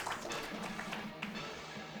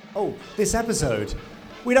Oh, this episode.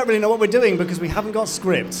 We don't really know what we're doing because we haven't got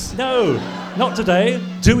scripts. No, not today.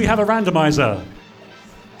 Do we have a randomizer?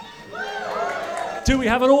 Do we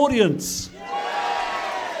have an audience?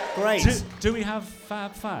 Great. Do we have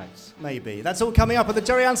fab facts? Maybe. That's all coming up at the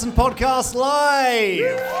Gerry Anderson Podcast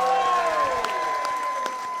live.